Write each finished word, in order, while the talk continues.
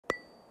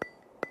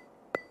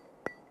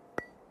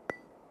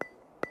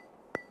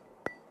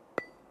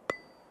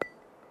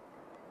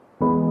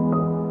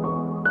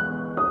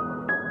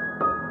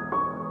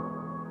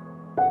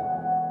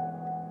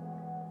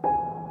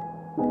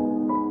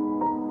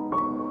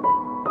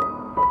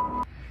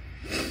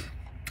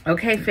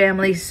Okay,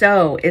 family,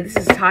 so this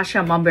is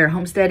Tasha, Mom Bear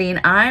Homesteading.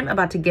 I'm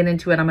about to get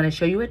into it. I'm going to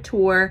show you a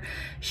tour,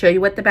 show you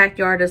what the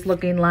backyard is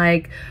looking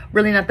like.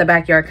 Really not the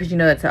backyard because you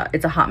know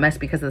it's a hot mess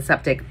because of the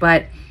septic,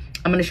 but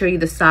I'm going to show you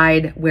the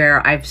side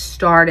where I've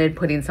started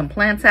putting some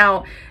plants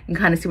out and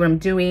kind of see what I'm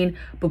doing.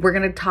 But we're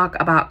going to talk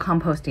about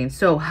composting.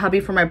 So hubby,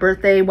 for my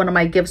birthday, one of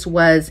my gifts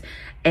was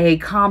a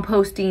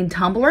composting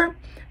tumbler.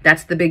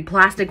 That's the big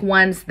plastic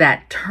ones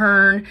that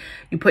turn.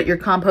 You put your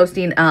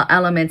composting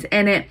elements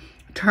in it,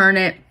 turn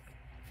it.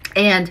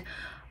 And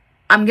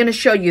I'm going to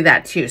show you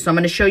that too. So I'm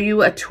going to show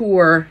you a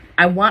tour.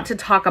 I want to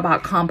talk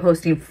about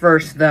composting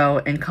first though,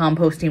 and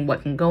composting,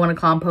 what can go into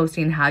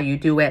composting, how you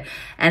do it,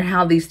 and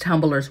how these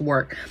tumblers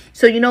work.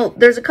 So, you know,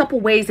 there's a couple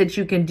ways that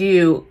you can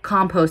do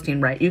composting,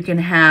 right? You can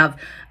have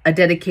a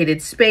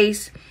dedicated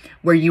space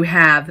where you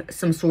have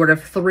some sort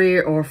of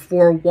 3 or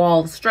 4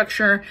 wall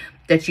structure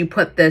that you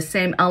put the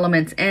same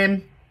elements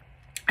in.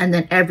 And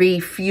then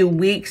every few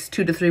weeks,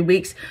 2 to 3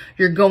 weeks,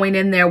 you're going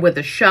in there with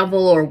a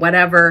shovel or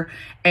whatever,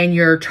 and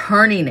you're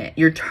turning it.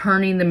 You're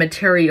turning the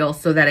material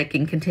so that it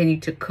can continue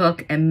to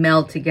cook and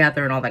meld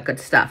together and all that good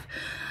stuff.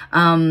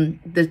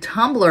 The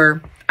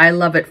tumbler, I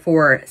love it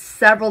for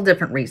several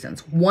different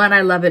reasons. One,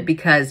 I love it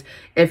because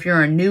if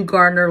you're a new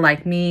gardener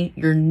like me,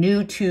 you're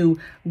new to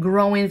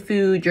growing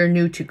food, you're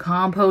new to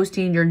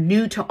composting, you're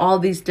new to all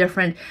these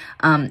different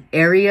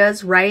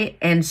areas, right?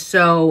 And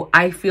so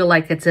I feel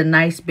like it's a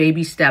nice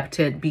baby step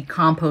to be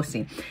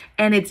composting.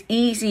 And it's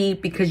easy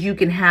because you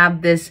can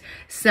have this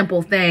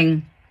simple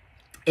thing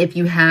if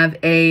you have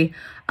a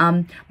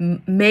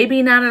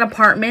maybe not an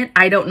apartment.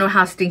 I don't know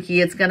how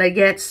stinky it's gonna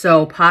get.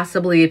 So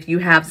possibly if you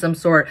have some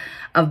sort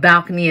of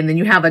balcony and then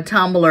you have a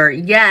tumbler,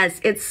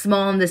 yes, it's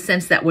small in the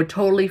sense that would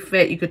totally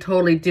fit. You could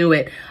totally do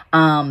it.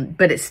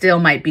 But it still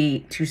might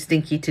be too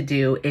stinky to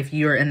do if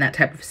you're in that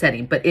type of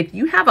setting. But if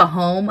you have a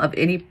home of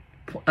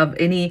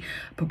any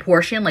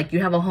proportion, like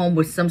you have a home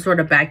with some sort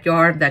of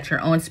backyard that's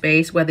your own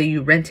space, whether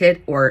you rent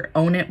it or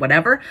own it,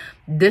 whatever,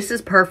 this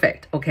is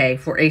perfect, okay,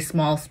 for a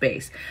small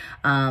space.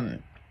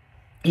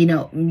 You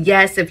know,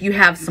 yes, if you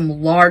have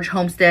some large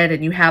homestead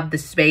and you have the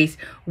space,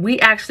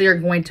 we actually are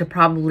going to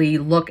probably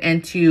look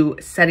into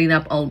setting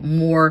up a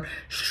more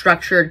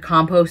structured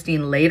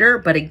composting later.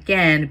 But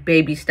again,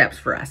 baby steps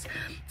for us.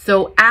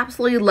 So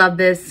absolutely love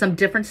this. Some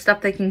different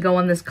stuff that can go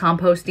in this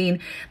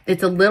composting.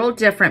 It's a little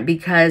different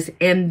because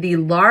in the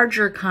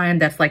larger kind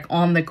that's like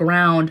on the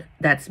ground,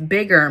 that's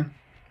bigger,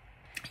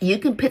 you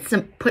can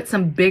put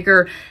some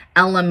bigger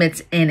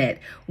elements in it.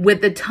 With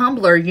the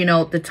tumbler, you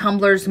know, the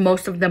tumblers,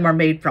 most of them are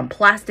made from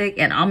plastic,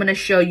 and I'm going to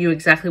show you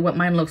exactly what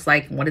mine looks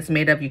like and what it's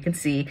made of. You can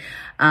see,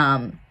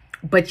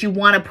 but you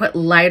want to put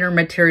lighter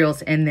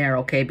materials in there,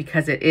 okay,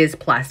 because it is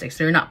plastic.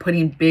 So you're not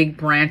putting big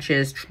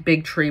branches,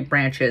 big tree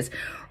branches,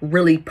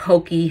 really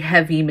pokey,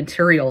 heavy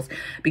materials,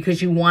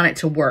 because you want it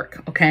to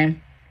work, okay?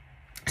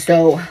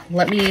 So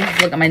let me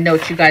look at my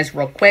notes, you guys,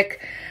 real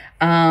quick.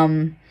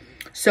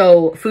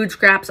 So food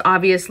scraps,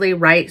 obviously,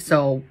 right?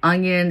 So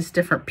onions,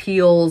 different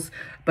peels,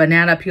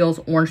 banana peels,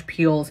 orange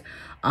peels,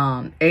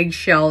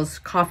 eggshells,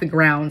 coffee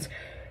grounds,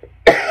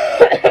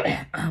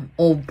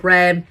 old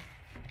bread.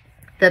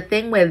 The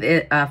thing with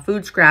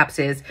food scraps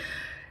is,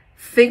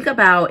 think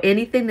about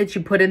anything that you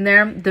put in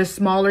there, the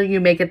smaller you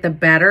make it, the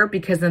better,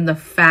 because then the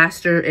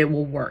faster it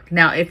will work.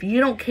 Now, if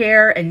you don't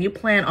care and you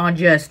plan on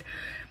just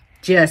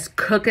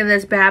cooking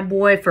this bad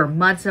boy for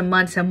months and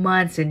months and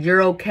months and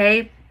you're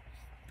okay,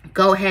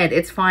 go ahead.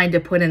 It's fine to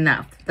put in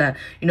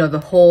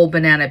the whole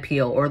banana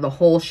peel or the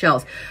whole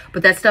shells,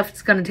 but that stuff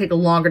is going to take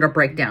longer to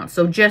break down.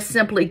 So just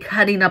simply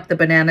cutting up the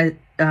banana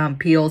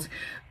peels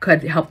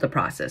could help the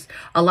process.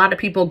 A lot of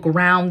people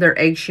ground their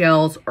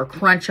eggshells or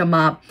crunch them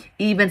up.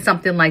 Even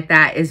something like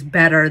that is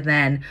better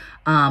than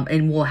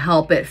and will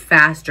help it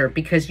faster,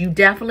 because you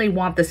definitely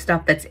want the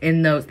stuff that's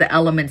in the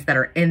elements that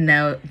are in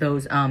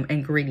those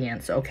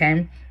ingredients,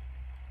 okay?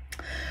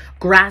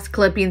 Grass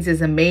clippings is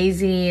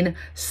amazing.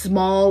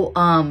 Small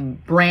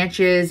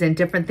branches and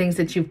different things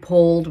that you've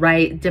pulled,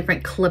 right?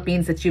 Different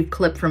clippings that you've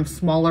clipped from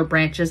smaller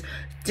branches.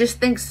 Just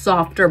think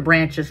softer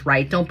branches,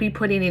 right? Don't be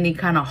putting any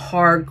kind of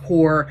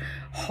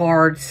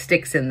hard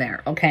sticks in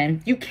there, okay?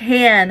 You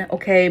can,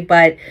 okay,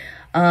 but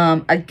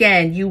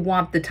again, you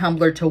want the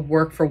tumbler to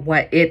work for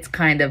what its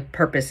kind of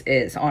purpose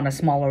is on a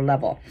smaller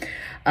level.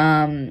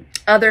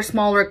 Other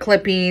smaller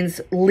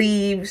clippings,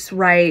 leaves,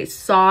 right?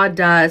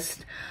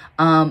 Sawdust,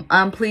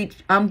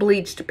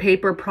 unbleached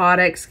paper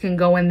products can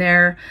go in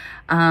there.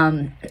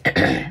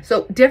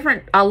 So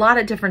a lot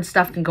of different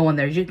stuff can go in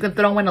there. You can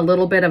throw in a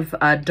little bit of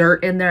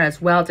dirt in there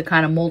as well to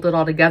kind of mold it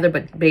all together.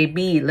 But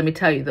baby, let me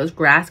tell you, those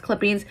grass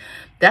clippings,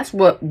 that's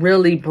what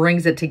really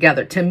brings it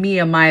together, to me,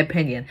 in my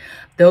opinion.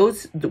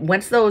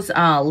 Once those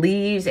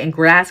leaves and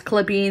grass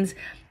clippings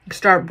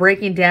start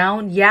breaking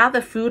down, yeah,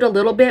 the food a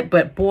little bit,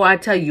 but boy, I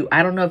tell you,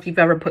 I don't know if you've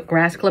ever put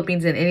grass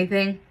clippings in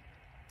anything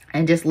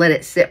and just let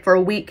it sit for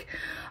a week.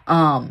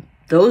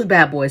 Those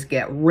bad boys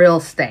get real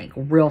stank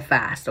real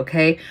fast,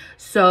 okay?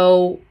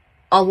 So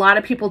a lot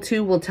of people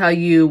too will tell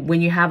you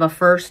when you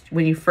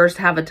first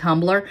have a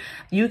tumbler,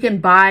 you can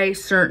buy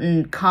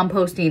certain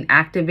composting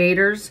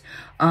activators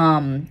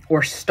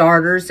or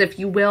starters, if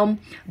you will,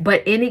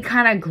 but any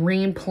kind of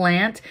green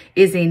plant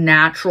is a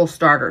natural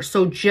starter.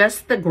 So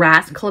just the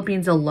grass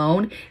clippings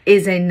alone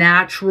is a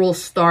natural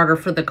starter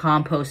for the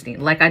composting.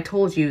 Like I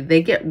told you,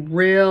 they get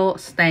real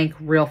stank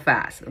real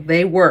fast.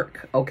 They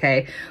work,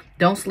 okay?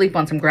 Don't sleep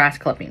on some grass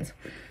clippings.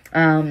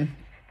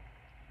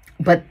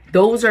 But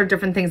those are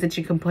different things that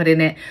you can put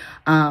in it.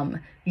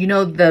 You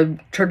know, the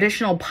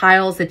traditional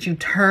piles that you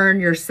turn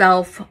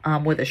yourself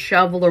with a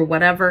shovel or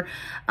whatever,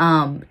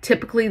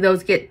 typically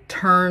those get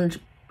turned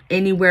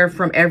anywhere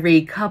from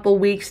every couple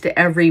weeks to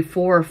every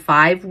 4 or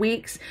 5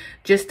 weeks.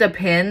 Just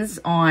depends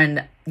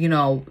on, you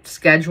know,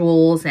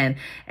 schedules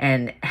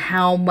and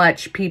how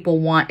much people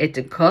want it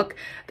to cook.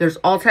 There's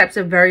all types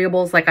of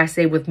variables, like I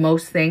say, with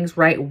most things,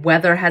 right?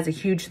 Weather has a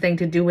huge thing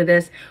to do with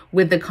this.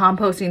 With the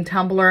composting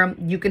tumbler,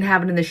 you can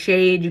have it in the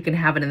shade, you can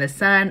have it in the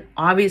sun.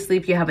 Obviously,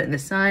 if you have it in the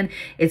sun,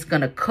 it's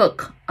gonna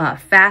cook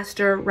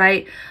faster,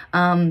 right?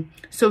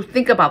 So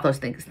think about those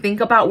things.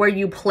 Think about where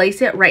you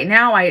place it. Right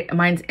now,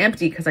 mine's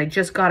empty because I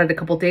just got it a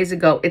couple days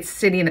ago. It's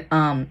sitting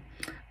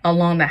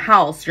along the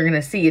house. You're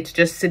gonna see it's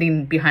just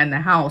sitting behind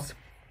the house.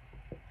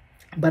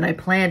 But I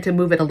plan to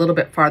move it a little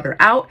bit farther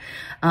out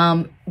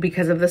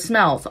because of the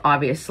smells,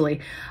 obviously.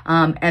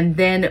 And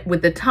then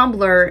with the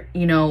tumbler,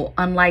 you know,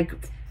 unlike,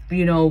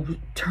 you know,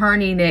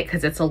 turning it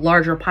because it's a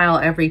larger pile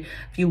every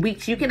few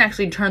weeks, you can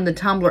actually turn the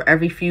tumbler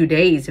every few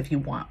days if you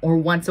want, or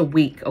once a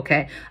week,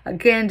 okay?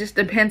 Again, just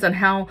depends on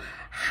how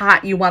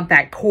hot you want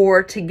that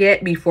core to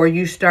get before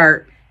you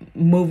start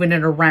moving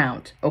it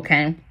around,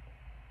 okay?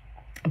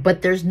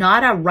 But there's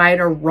not a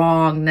right or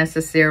wrong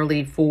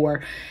necessarily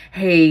for,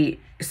 hey,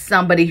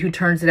 somebody who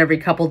turns it every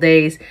couple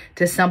days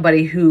to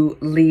somebody who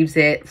leaves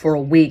it for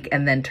a week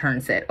and then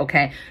turns it,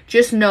 okay?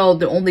 Just know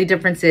the only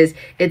difference is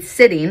it's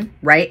sitting,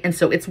 right? And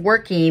so it's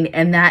working,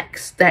 and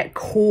that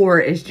core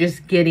is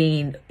just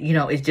getting, you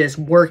know, is just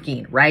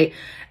working, right?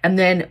 And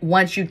then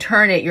once you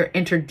turn it, you're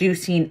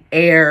introducing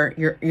air,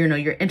 you're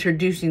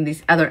introducing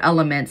these other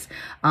elements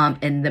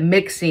in the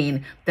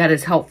mixing that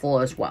is helpful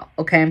as well,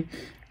 okay?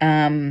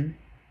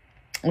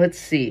 Let's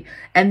see.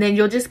 And then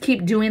you'll just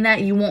keep doing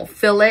that. You won't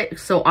fill it.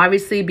 So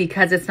obviously,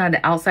 because it's not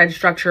an outside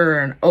structure or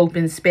an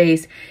open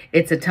space,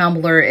 it's a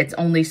tumbler. It's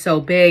only so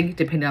big,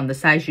 depending on the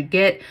size you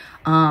get.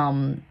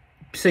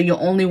 So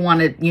you'll only want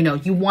to, you know,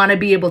 you want to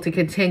be able to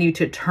continue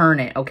to turn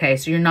it. Okay.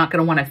 So you're not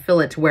going to want to fill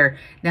it to where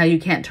now you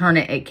can't turn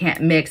it. It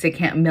can't mix. It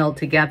can't meld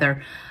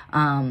together.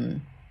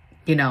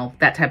 You know,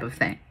 that type of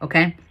thing.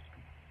 Okay.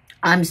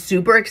 I'm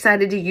super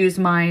excited to use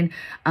mine.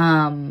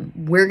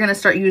 We're going to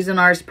start using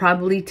ours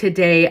probably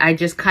today. I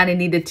just kind of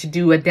needed to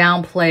do a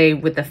downplay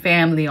with the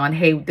family on,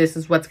 hey, this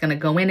is what's going to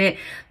go in it.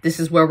 This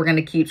is where we're going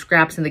to keep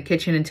scraps in the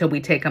kitchen until we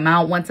take them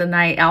out once a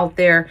night out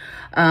there.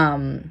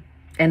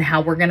 And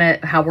how we're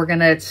going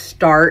to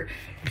start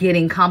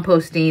getting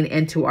composting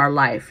into our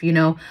life. You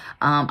know,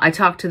 I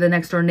talked to the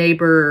next door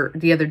neighbor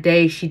the other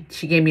day. She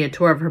gave me a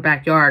tour of her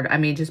backyard. I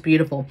mean, just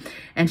beautiful.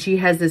 And she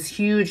has this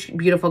huge,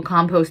 beautiful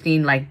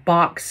composting like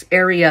box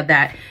area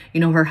that, you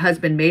know, her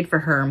husband made for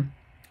her.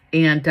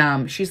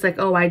 And she's like,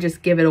 oh, I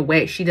just give it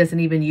away. She doesn't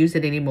even use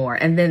it anymore.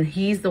 And then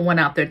he's the one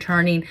out there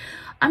turning.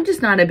 I'm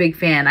just not a big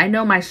fan. I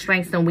know my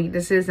strengths and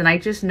weaknesses, and I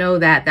just know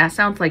that that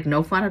sounds like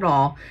no fun at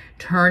all,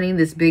 turning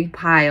this big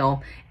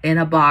pile in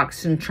a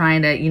box and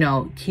trying to, you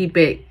know, keep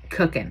it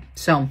cooking.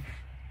 So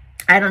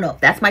I don't know.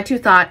 That's my 2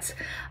 thoughts.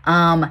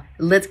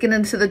 Let's get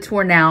into the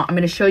tour now. I'm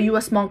going to show you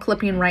a small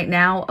clipping right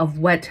now of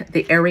what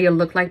the area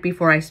looked like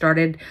before I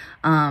started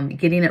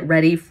getting it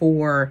ready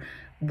for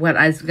what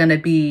is going to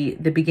be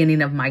the beginning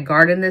of my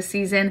garden this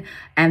season.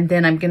 And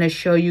then I'm going to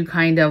show you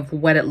kind of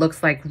what it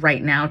looks like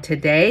right now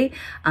today.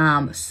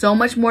 So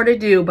much more to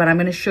do, but I'm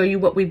going to show you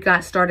what we've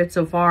got started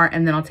so far.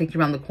 And then I'll take you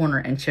around the corner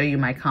and show you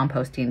my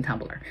composting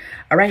tumbler.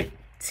 All right.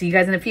 See you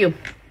guys in a few.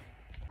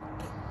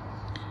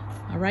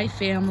 All right,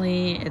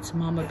 family, it's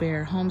Mama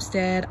Bear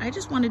Homestead. I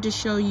just wanted to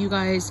show you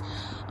guys,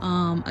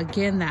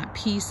 again, that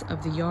piece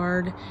of the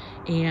yard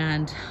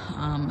and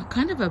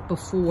kind of a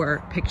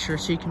before picture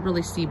so you can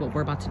really see what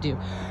we're about to do.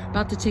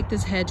 About to take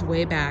this hedge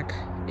way back.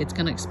 It's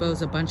gonna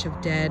expose a bunch of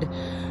dead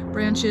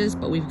branches,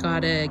 but we've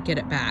gotta get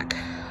it back.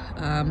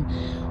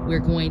 We're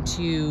going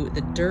to,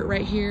 the dirt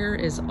right here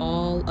is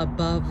all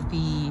above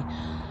the,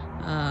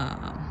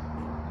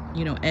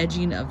 you know,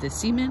 edging of the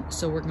cement.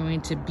 So we're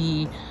going to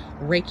be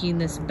raking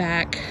this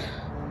back,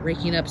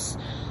 raking up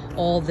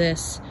all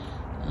this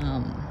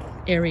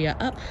area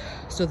up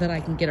so that I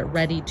can get it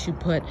ready to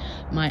put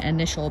my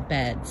initial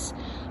beds.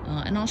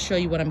 And I'll show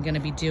you what I'm going to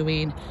be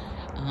doing.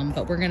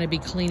 But we're going to be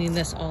cleaning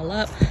this all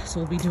up. So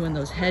we'll be doing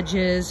those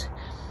hedges,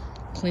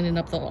 cleaning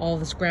up all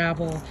this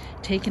gravel,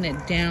 taking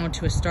it down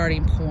to a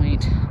starting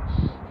point.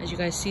 As you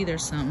guys see,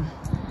 there's some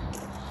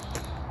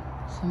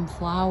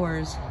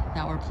flowers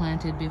that were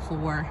planted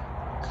before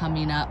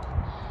coming up.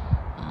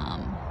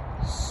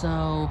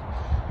 So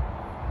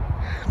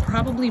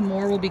probably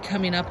more will be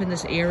coming up in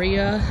this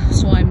area.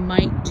 So I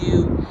might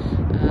do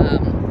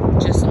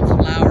just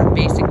some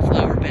basic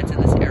flower beds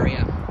in this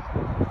area.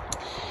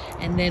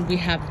 And then we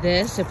have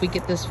this. If we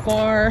get this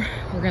far,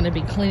 we're going to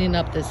be cleaning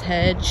up this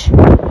hedge.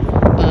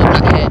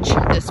 Not hedge,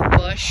 this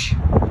bush.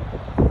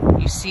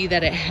 You see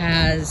that it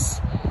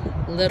has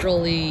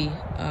literally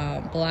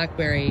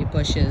blackberry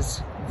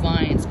bushes,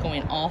 vines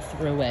going all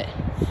through it.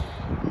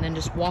 And then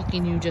just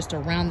walking you just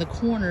around the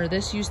corner,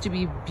 this used to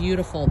be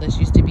beautiful. This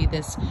used to be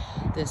this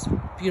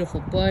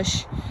beautiful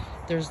bush.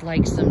 There's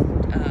like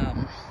some,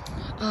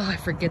 oh, I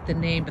forget the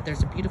name, but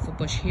there's a beautiful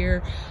bush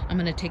here. I'm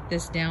gonna take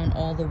this down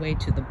all the way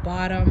to the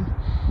bottom.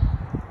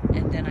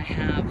 And then I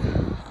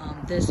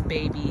have this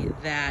baby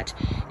that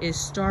is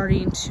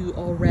starting to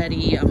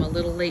already, I'm a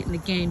little late in the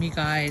game, you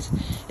guys.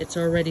 It's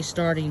already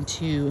starting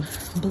to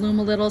bloom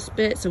a little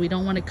bit, so we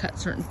don't want to cut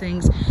certain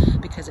things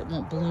because it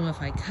won't bloom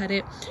if I cut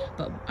it.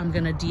 But I'm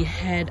gonna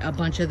dehead a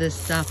bunch of this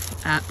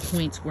stuff at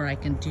points where I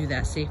can do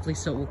that safely,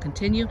 so it will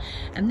continue.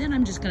 And then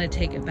I'm just gonna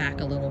take it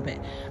back a little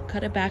bit,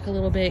 cut it back a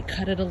little bit,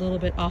 cut it a little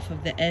bit off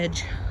of the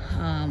edge,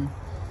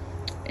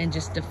 and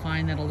just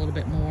define that a little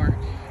bit more.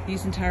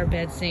 These entire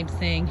beds, same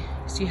thing.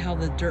 See how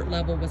the dirt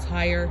level was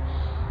higher?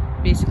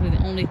 Basically,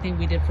 the only thing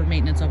we did for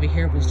maintenance over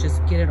here was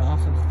just get it off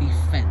of the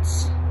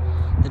fence,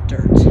 the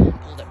dirt,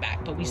 pulled it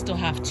back. But we still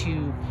have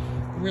to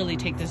really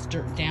take this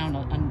dirt down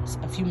on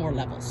a few more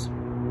levels.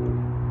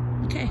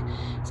 Okay,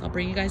 so I'll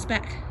bring you guys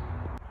back.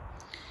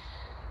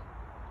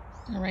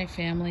 All right,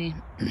 family.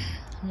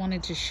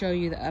 Wanted to show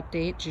you the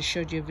update. Just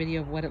showed you a video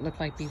of what it looked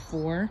like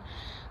before.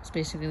 It's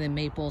basically the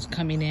maples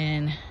coming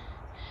in.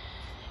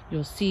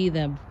 You'll see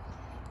the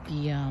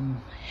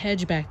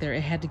hedge back there.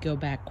 It had to go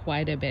back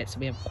quite a bit, so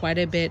we have quite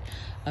a bit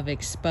of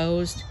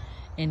exposed.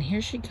 And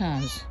here she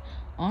comes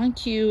on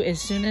cue as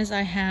soon as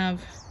I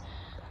have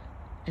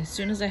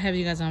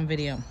you guys on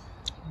video.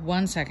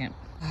 1 second.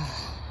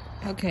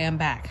 Okay, I'm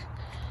back.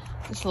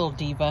 This little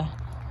diva.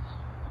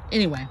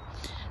 Anyway,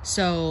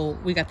 so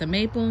we got the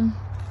maple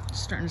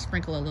starting to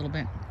sprinkle a little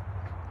bit.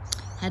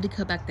 Had to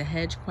cut back the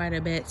hedge quite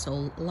a bit,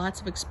 so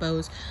lots of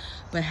exposed,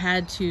 but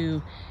had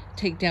to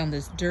take down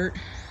this dirt.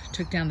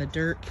 Took down the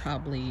dirt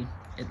probably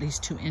at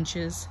least 2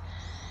 inches,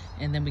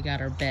 and then we got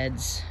our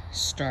beds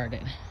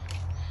started.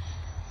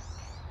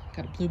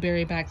 Got a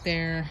blueberry back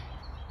there,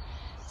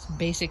 some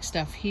basic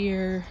stuff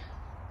here,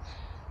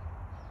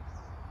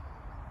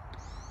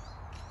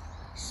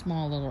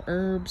 small little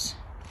herbs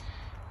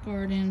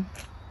garden,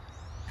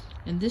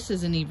 and this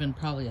isn't even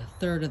probably a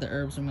third of the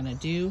herbs I'm gonna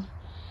do,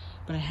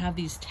 but I have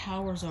these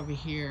towers over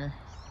here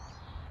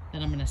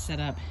that I'm gonna set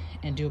up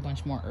and do a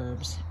bunch more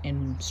herbs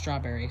and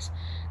strawberries.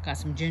 Got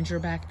some ginger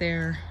back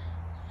there.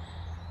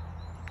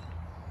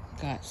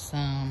 Got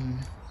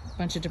some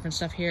bunch of different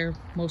stuff here,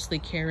 mostly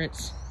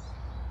carrots.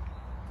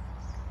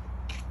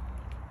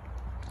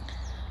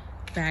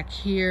 Back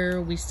here,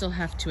 we still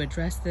have to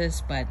address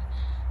this, but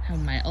I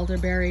have my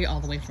elderberry all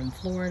the way from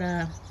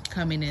Florida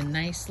coming in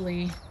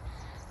nicely.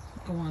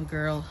 Go on,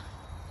 girl.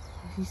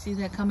 You see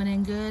that coming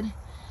in good?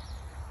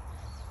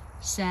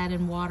 Sat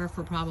in water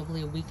for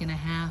probably a week and a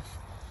half,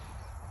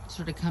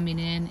 sort of coming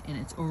in, and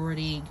it's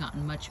already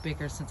gotten much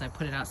bigger since I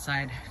put it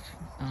outside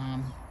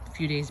a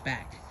few days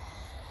back.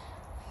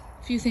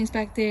 A few things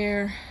back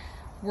there,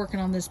 working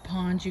on this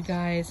pond, you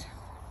guys.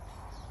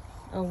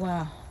 Oh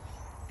wow,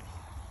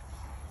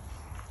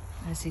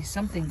 I see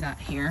something got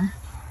here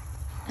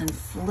and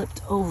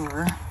flipped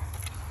over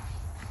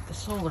the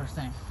solar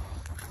thing.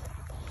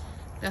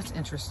 That's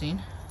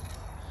interesting.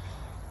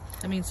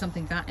 That means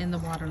something got in the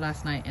water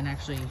last night and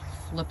actually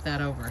flipped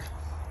that over.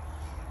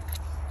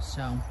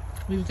 So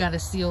we've got to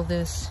seal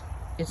this.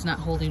 It's not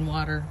holding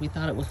water. We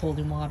thought it was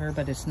holding water,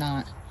 but it's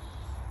not.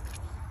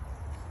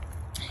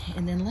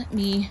 And then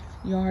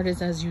yard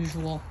is as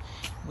usual,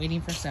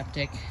 waiting for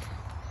septic.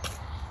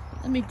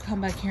 Let me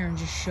come back here and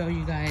just show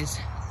you guys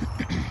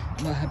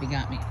what hubby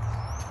got me.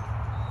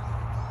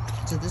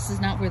 So this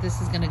is not where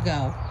this is gonna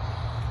go,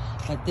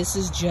 but this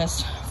is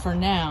just for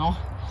now,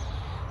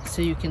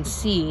 so you can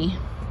see.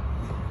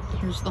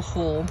 Here's the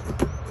hole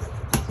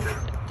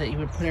that you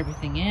would put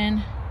everything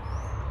in,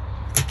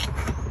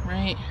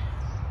 right?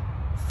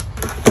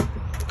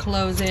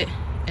 Close it,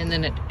 and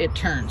then it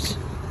turns,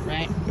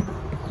 right?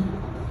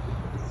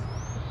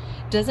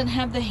 Doesn't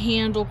have the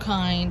handle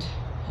kind,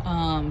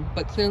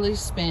 but clearly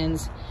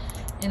spins,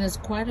 and it's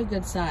quite a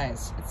good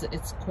size.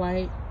 It's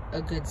quite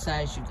a good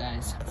size, you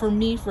guys, for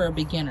me, for a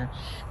beginner.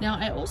 Now,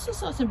 I also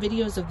saw some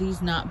videos of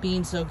these not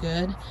being so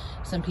good.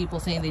 Some people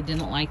saying they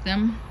didn't like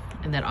them,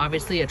 and that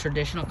obviously a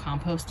traditional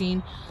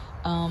composting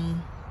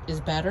is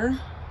better,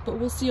 but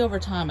we'll see over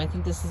time. I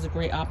think this is a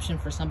great option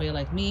for somebody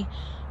like me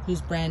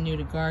who's brand new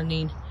to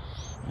gardening.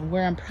 And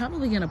where I'm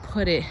probably gonna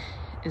put it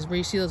is where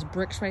you see those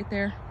bricks right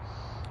there.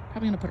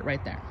 Probably gonna put it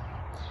right there,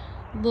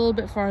 a little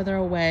bit farther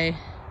away,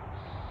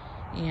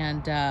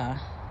 and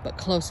but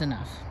close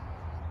enough.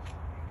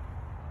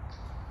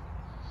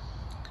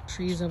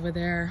 Trees over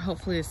there.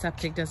 Hopefully the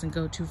septic doesn't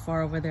go too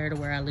far over there to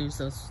where I lose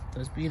those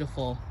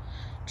beautiful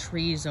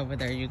trees over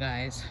there, you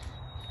guys.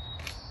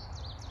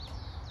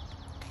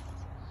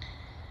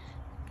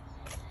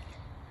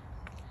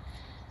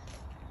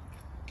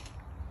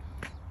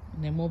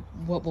 And then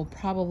what will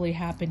probably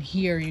happen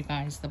here, you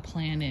guys, the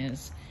plan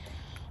is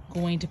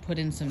going to put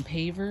in some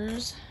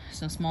pavers,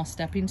 some small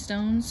stepping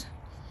stones,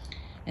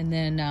 and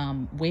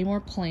then way more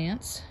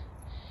plants.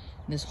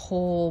 This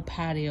whole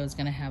patio is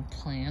gonna have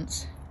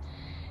plants.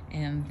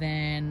 And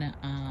then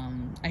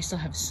I still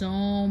have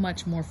so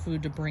much more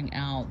food to bring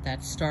out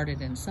that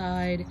started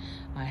inside.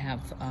 I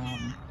have,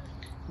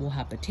 we'll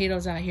have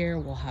potatoes out here,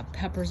 we'll have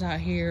peppers out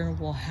here,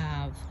 we'll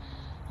have,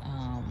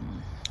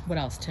 what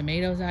else?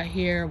 Tomatoes out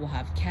here, we'll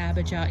have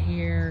cabbage out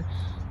here,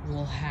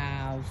 we'll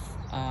have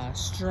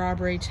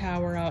strawberry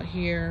tower out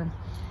here,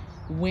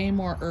 way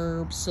more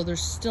herbs. So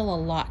there's still a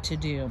lot to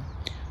do.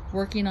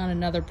 Working on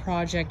another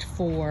project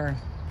for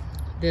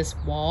this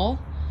wall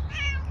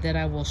that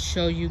I will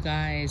show you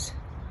guys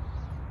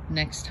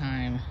next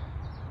time.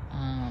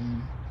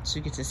 So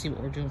you get to see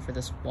what we're doing for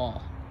this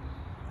wall.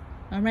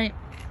 All right,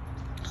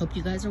 hope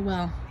you guys are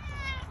well.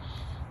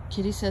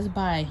 Kitty says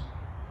bye.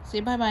 Say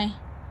bye-bye.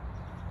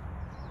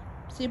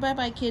 Say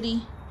bye-bye,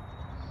 Kitty.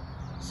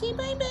 Say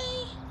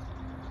bye-bye.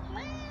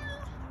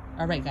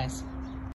 All right, guys.